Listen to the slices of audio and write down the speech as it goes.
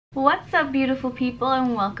What's up, beautiful people,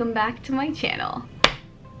 and welcome back to my channel.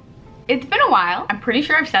 It's been a while. I'm pretty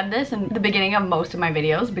sure I've said this in the beginning of most of my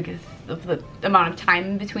videos because of the amount of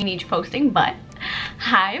time between each posting, but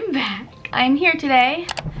I'm back. I'm here today,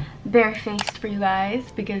 barefaced for you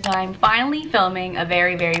guys, because I'm finally filming a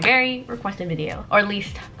very requested video, or at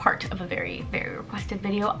least part of a very requested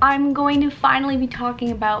video. I'm going to finally be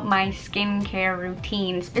talking about my skincare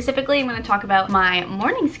routine. Specifically, I'm going to talk about my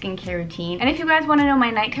morning skincare routine. And if you guys want to know my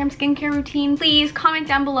nighttime skincare routine, please comment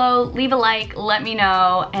down below, leave a like, let me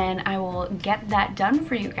know, and I will get that done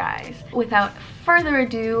for you guys. Without further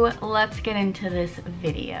ado, let's get into this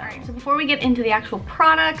video. Alright, so before we get into the actual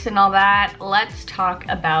products and all that, let's talk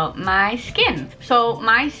about my skin. So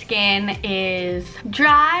my skin is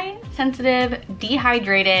dry, sensitive,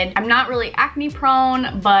 dehydrated. I'm not really acne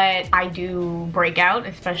prone, but I do break out,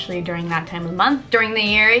 especially during that time of the month. During the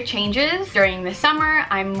year, it changes. During the summer,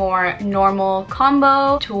 I'm more normal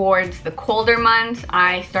combo. Towards the colder months,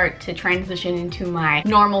 I start to transition into my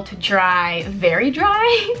normal to dry, very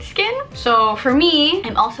dry skin. So for me,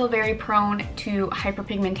 I'm also very prone to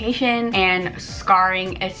hyperpigmentation and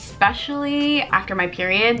scarring, especially after my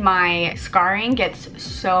period. My scarring gets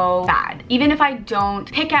so bad. Even if I don't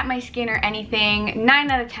pick at my skin or anything,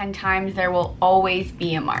 9 out of 10 times there will always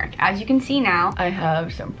be a mark. As you can see now, I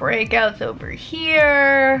have some breakouts over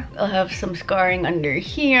here. I'll have some scarring under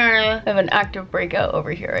here. I have an active breakout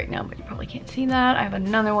over here right now, but you probably can't see that. I have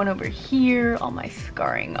another one over here. All my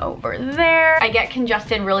scarring over there. I get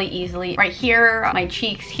congested really easily. Right here, my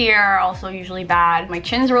cheeks here are also usually bad. My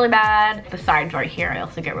chin's really bad. The sides right here, I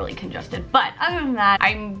also get really congested. But other than that,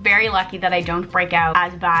 I'm very lucky that I don't break out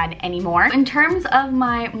as bad anymore. In terms of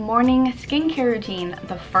my morning skincare routine,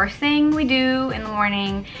 the first thing we do in the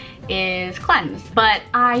morning is cleanse, but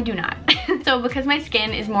I do not. So because my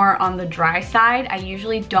skin is more on the dry side, I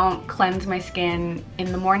usually don't cleanse my skin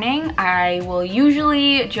in the morning. I will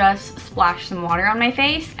usually just splash some water on my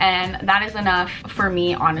face, and that is enough for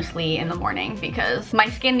me, honestly, in the morning, because my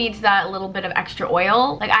skin needs that little bit of extra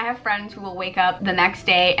oil. Like, I have friends who will wake up the next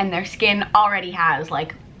day and their skin already has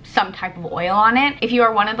like some type of oil on it. If you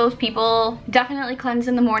are one of those people, definitely cleanse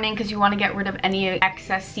in the morning because you want to get rid of any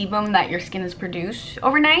excess sebum that your skin has produced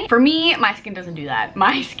overnight. For me, my skin doesn't do that.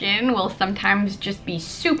 My skin will sometimes just be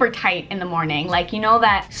super tight in the morning. Like, you know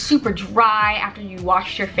that super dry after you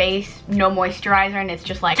wash your face, no moisturizer, and it's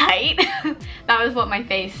just like tight? That is what my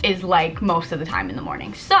face is like most of the time in the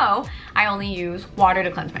morning. So I only use water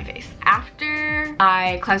to cleanse my face. After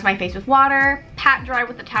I cleanse my face with water, pat dry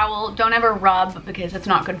with a towel. Don't ever rub because it's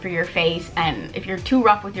not good for your face, and if you're too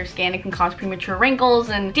rough with your skin, it can cause premature wrinkles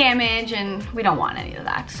and damage, and we don't want any of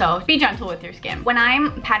that. So be gentle with your skin. When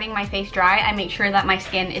I'm patting my face dry, I make sure that my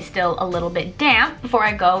skin is still a little bit damp before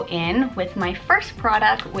I go in with my first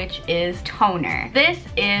product, which is toner. This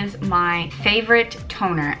is my favorite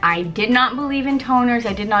toner. I did not believe in toners.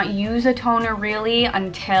 I did not use a toner really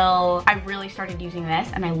until I really started using this,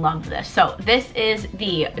 and I love this. So this is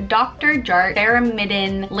the Dr. Jart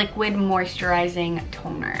Ceramidin Liquid Moisturizing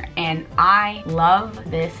Toner, and I love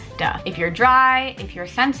this stuff. If you're dry, if you're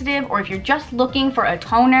sensitive, or if you're just looking for a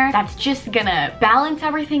toner that's just gonna balance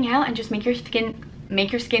everything out and just make your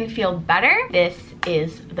skin feel better, this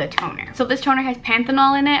is the toner. So this toner has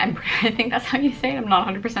panthenol in it. I think that's how you say it. I'm not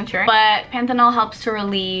 100% sure. But panthenol helps to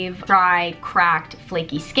relieve dry, cracked,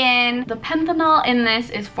 flaky skin. The panthenol in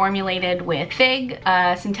this is formulated with fig,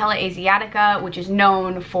 Centella asiatica, which is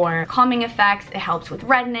known for calming effects. It helps with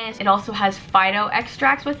redness. It also has phyto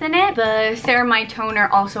extracts within it. The ceramide toner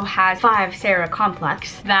also has 5-sera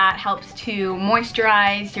complex that helps to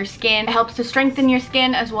moisturize your skin. It helps to strengthen your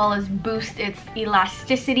skin as well as boost its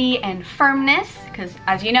elasticity and firmness, because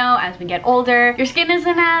as you know, as we get older, your skin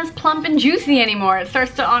isn't as plump and juicy anymore. It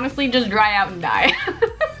starts to honestly just dry out and die.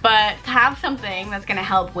 But to have something that's gonna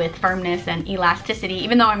help with firmness and elasticity,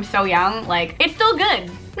 even though I'm so young, like, it's still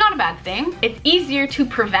good. Not a bad thing. It's easier to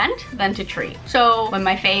prevent than to treat. So when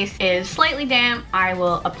my face is slightly damp, I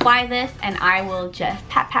will apply this and I will just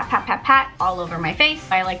pat all over my face.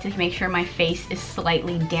 I like to make sure my face is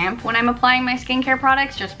slightly damp when I'm applying my skincare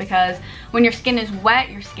products, just because when your skin is wet,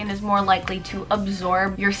 your skin is more likely to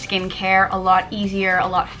absorb your skincare a lot easier, a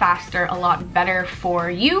lot faster, a lot better for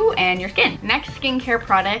you and your skin. Next skincare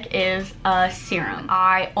product is a serum.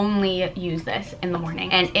 I only use this in the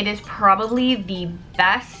morning, and it is probably the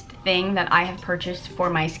best thing that I have purchased for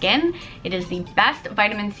my skin. It is the best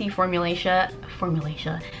vitamin C formulation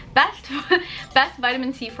best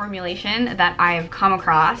vitamin C formulation that I've come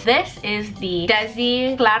across. This is the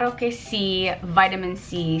DEZI Claro que Sí Vitamin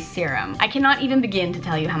C Serum. I cannot even begin to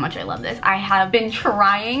tell you how much I love this. I have been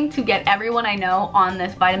trying to get everyone I know on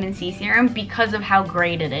this vitamin C serum because of how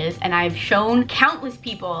great it is, and I've shown countless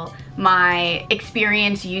people my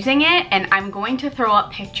experience using it, and I'm going to throw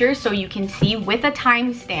up pictures so you can see with a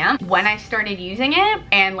timestamp when I started using it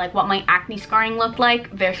and like what my acne scarring looked like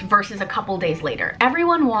versus a couple days later.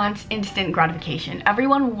 Everyone wants instant gratification.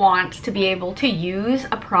 Everyone wants to be able to use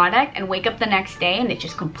a product and wake up the next day and it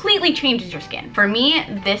just completely changes your skin. For me,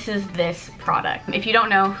 this is this product. If you don't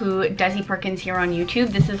know who Desi Perkins here on YouTube,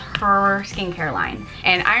 this is her skincare line.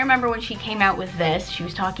 And I remember when she came out with this, she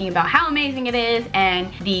was talking about how amazing it is,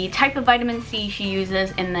 and the type of vitamin C she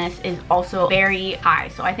uses in this is also very high.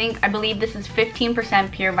 So I believe this is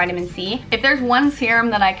 15% pure vitamin C. If there's one serum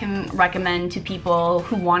that I can recommend to people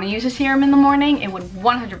who want to use a serum in the morning, it would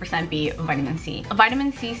 100% be vitamin C.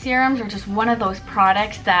 Vitamin C serums are just one of those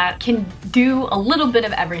products that can do a little bit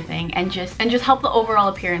of everything and just help the overall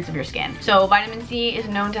appearance of your skin. So vitamin C is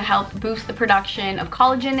known to help boost the production of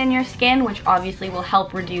collagen in your skin, which obviously will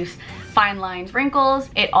help reduce fine lines, wrinkles.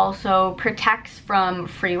 It also protects from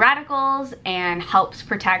free radicals and helps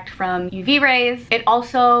protect from UV rays. It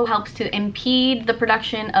also helps to impede the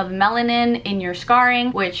production of melanin in your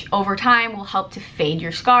scarring, which over time will help to fade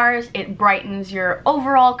your scars. It brightens your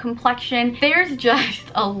overall complexion. There's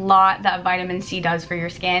just a lot that vitamin C does for your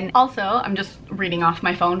skin. Also, I'm just reading off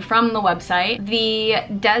my phone from the website. The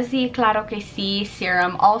DEZI Claro que Sí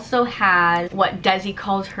serum also has what Desi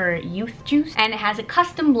calls her youth juice, and it has a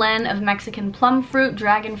custom blend of Mexican plum fruit,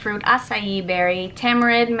 dragon fruit, acai berry,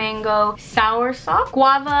 tamarind, mango, soursop,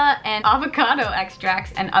 guava, and avocado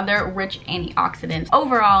extracts and other rich antioxidants.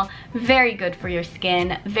 Overall, very good for your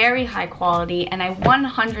skin, very high quality, and I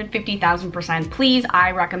 150,000% please, I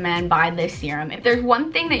recommend buy this serum. If there's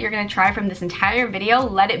one thing that you're gonna try from this entire video,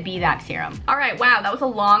 let it be that serum. All right, wow, that was a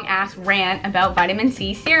long ass rant about vitamin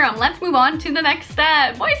C serum. Let's move on to the next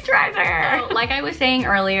step, moisturizer. So, like I was saying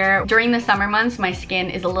earlier, during the summer months, my skin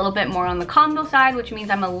is a little bit more on the combo side, which means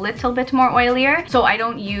I'm a little bit more oilier. So I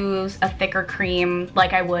don't use a thicker cream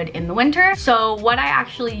like I would in the winter. So what I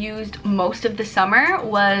actually used most of the summer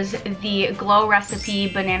was the Glow Recipe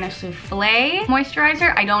Banana Souffle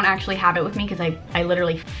moisturizer. I don't actually have it with me because I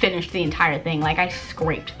literally finished the entire thing. Like I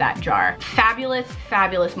scraped that jar. Fabulous,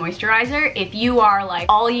 fabulous moisturizer. If you are like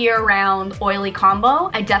all year round oily combo,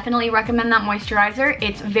 I definitely recommend that moisturizer.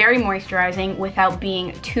 It's very moisturizing without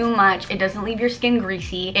being too much. It doesn't leave your skin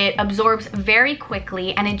greasy. It absorbs very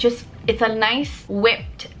quickly, and it's a nice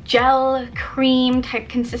whipped gel cream type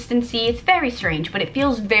consistency. It's very strange, but it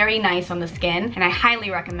feels very nice on the skin, and I highly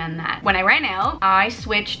recommend that. When I ran out, I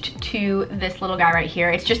switched to this little guy right here.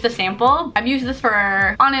 It's just a sample. I've used this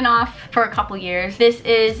for on and off for a couple years. This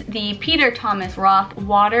is the Peter Thomas Roth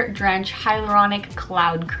Water Drench Hyaluronic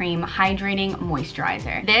Cloud Cream Hydrating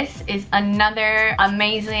Moisturizer. This is another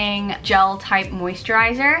amazing gel type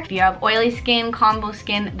moisturizer. If you have oily skin, combo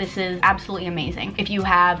skin, this is absolutely amazing. If you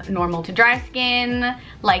have normal to dry skin,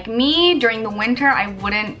 like me, during the winter, I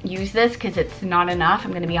wouldn't use this because it's not enough,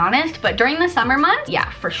 I'm gonna be honest. But during the summer months, yeah,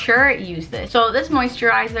 for sure use this. So this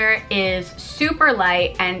moisturizer is super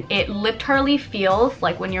light, and it literally feels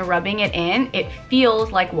like when you're rubbing it in, it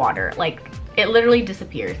feels like water. Like it literally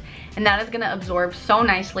disappears. And that is gonna absorb so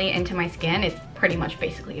nicely into my skin. It's pretty much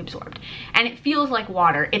basically absorbed. And it feels like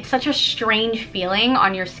water. It's such a strange feeling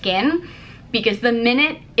on your skin, because the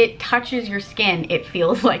minute it touches your skin, it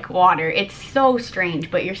feels like water. It's so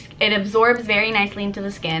strange, but it absorbs very nicely into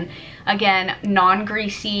the skin. Again,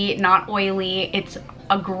 non-greasy, not oily. It's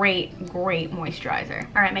a great moisturizer.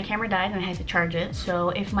 All right, my camera died and I had to charge it, so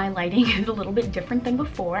if my lighting is a little bit different than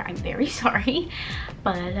before, I'm very sorry.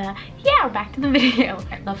 But yeah, back to the video.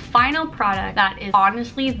 The final product that is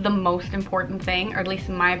honestly the most important thing, or at least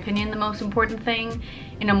in my opinion, the most important thing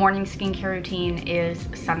in a morning skincare routine is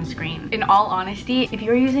sunscreen. In all honesty, if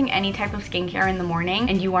you're using any type of skincare in the morning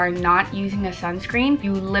and you are not using a sunscreen,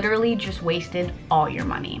 you literally just wasted all your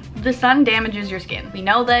money. The sun damages your skin. We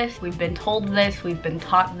know this, we've been told this, we've been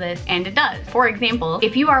taught this, and it does. For example,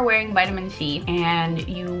 if you are wearing vitamin C and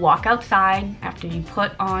you walk outside after you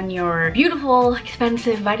put on your beautiful,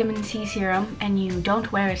 expensive vitamin C serum and you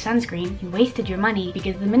don't wear a sunscreen, you wasted your money,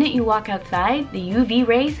 because the minute you walk outside, the UV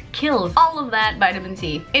rays kills all of that vitamin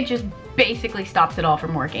C. It just basically stops it all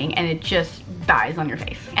from working, and it just dies on your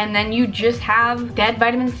face. And then you just have dead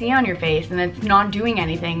vitamin C on your face and it's not doing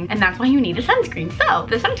anything, and that's why you need a sunscreen. So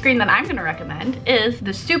the sunscreen that I'm gonna recommend is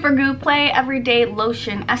the Super Goop Play Everyday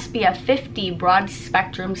Lotion SPF 50 Broad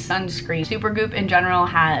Spectrum Sunscreen. Super Goop in general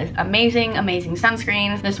has amazing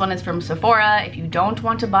sunscreens. This one is from Sephora. If you don't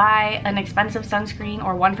want to buy an expensive sunscreen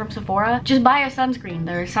or one from Sephora, just buy a sunscreen.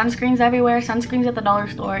 There are sunscreens everywhere, sunscreens at the dollar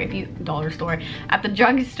store, at the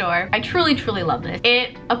drugstore. I truly love this.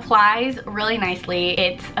 It applies really nicely.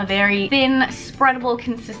 It's a very thin, spreadable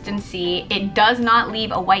consistency. It does not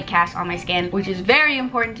leave a white cast on my skin, which is very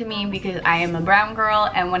important to me because I am a brown girl,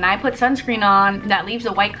 and when I put sunscreen on that leaves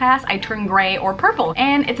a white cast, I turn gray or purple,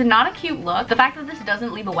 and it's not a cute look. The fact that this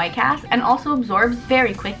doesn't leave a white cast and also absorbs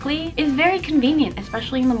very quickly is very convenient,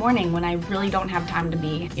 especially in the morning when I really don't have time to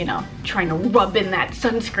be, you know, trying to rub in that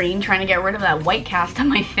sunscreen, trying to get rid of that white cast on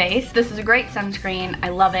my face. This is a great sunscreen. I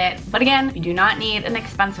love it. But again, you do not need an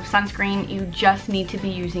expensive sunscreen. You just need to be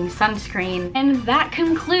using sunscreen. And that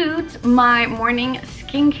concludes my morning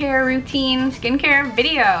skincare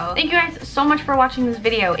video. Thank you guys so much for watching this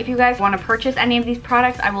video. If you guys want to purchase any of these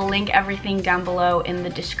products, I will link everything down below in the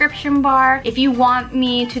description bar. If you want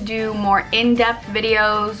me to do more in-depth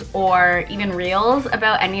videos or even reels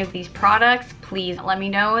about any of these products, please let me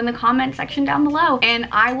know in the comment section down below and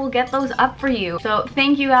I will get those up for you. So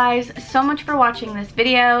thank you guys so much for watching this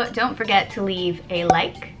video. Don't forget to leave a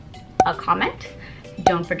like, a comment.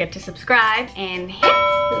 Don't forget to subscribe and hit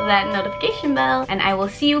that notification bell, and I will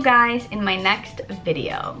see you guys in my next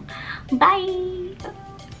video. Bye!